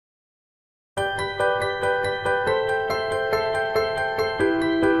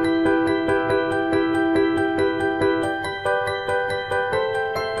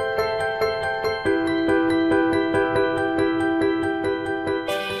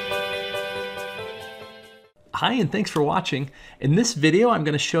Hi, and thanks for watching. In this video, I'm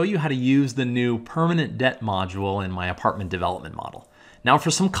going to show you how to use the new permanent debt module in my apartment development model. Now, for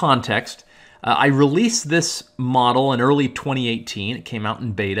some context, I released this model in early 2018. It came out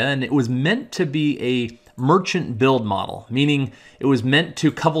in beta, and it was meant to be a merchant build model, meaning it was meant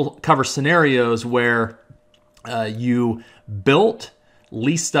to cover scenarios where you built,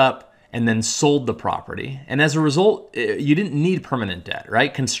 leased up, and then sold the property. And as a result, you didn't need permanent debt,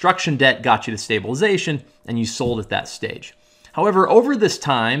 right? Construction debt got you to stabilization and you sold at that stage. However, over this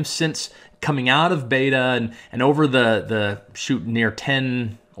time, since coming out of beta and over the near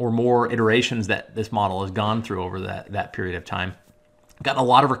 10 or more iterations that this model has gone through over that period of time, I've gotten a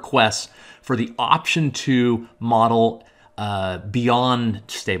lot of requests for the option to model beyond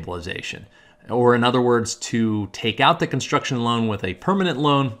stabilization. Or in other words, to take out the construction loan with a permanent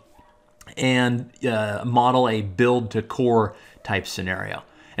loan and model a build to core type scenario.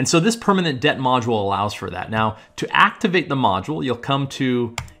 And so this permanent debt module allows for that. Now, to activate the module, you'll come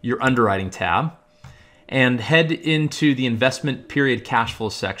to your underwriting tab and head into the investment period cash flow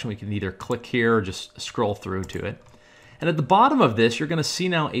section. We can either click here or just scroll through to it. And at the bottom of this, you're going to see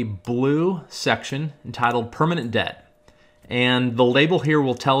now a blue section entitled permanent debt. And the label here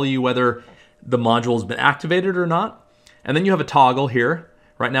will tell you whether the module has been activated or not. And then you have a toggle here.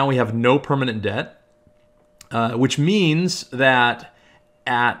 Right now we have no permanent debt, which means that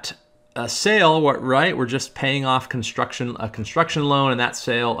at a sale, right, we're just paying off a construction loan, and that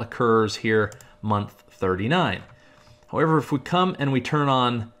sale occurs here month 39. However, if we come and we turn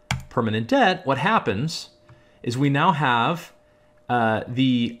on permanent debt, what happens is we now have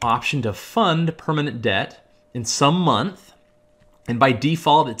the option to fund permanent debt in some month, and by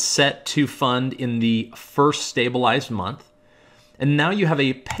default it's set to fund in the first stabilized month. And now you have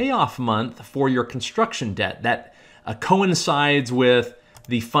a payoff month for your construction debt that coincides with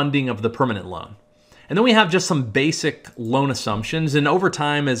the funding of the permanent loan. And then we have just some basic loan assumptions. And over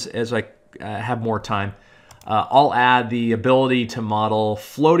time, as I have more time, I'll add the ability to model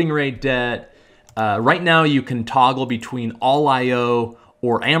floating rate debt. Right now, you can toggle between all IO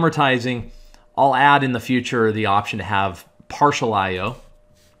or amortizing. I'll add in the future the option to have partial IO.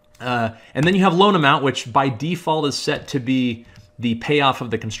 And then you have loan amount, which by default is set to be the payoff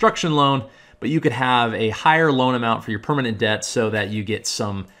of the construction loan, but you could have a higher loan amount for your permanent debt so that you get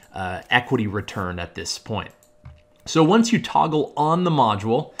some equity return at this point. So once you toggle on the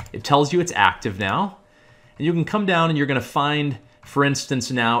module, it tells you it's active now, and you can come down and you're going to find, for instance,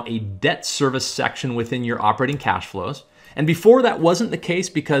 now a debt service section within your operating cash flows. And before that wasn't the case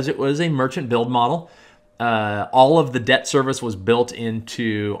because it was a merchant build model. All of the debt service was built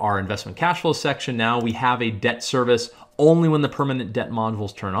into our investment cash flow section. Now we have a debt service only when the permanent debt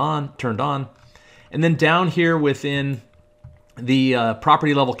modules turned on. And then down here within the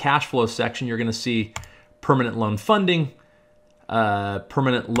property level cash flow section, you're going to see permanent loan funding,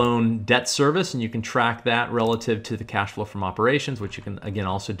 permanent loan debt service, and you can track that relative to the cash flow from operations, which you can again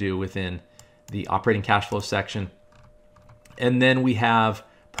also do within the operating cash flow section. And then we have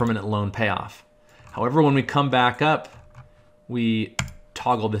permanent loan payoff. However, when we come back up, we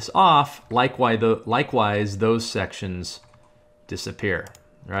toggle this off. Likewise, those sections disappear,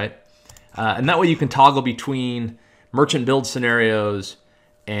 right? And that way you can toggle between merchant build scenarios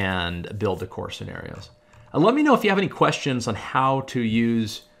and build to core scenarios. Let me know if you have any questions on how to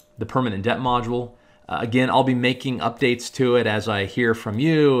use the permanent debt module. Again, I'll be making updates to it as I hear from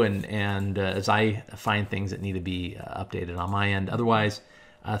you and as I find things that need to be updated on my end. Otherwise,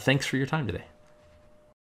 thanks for your time today.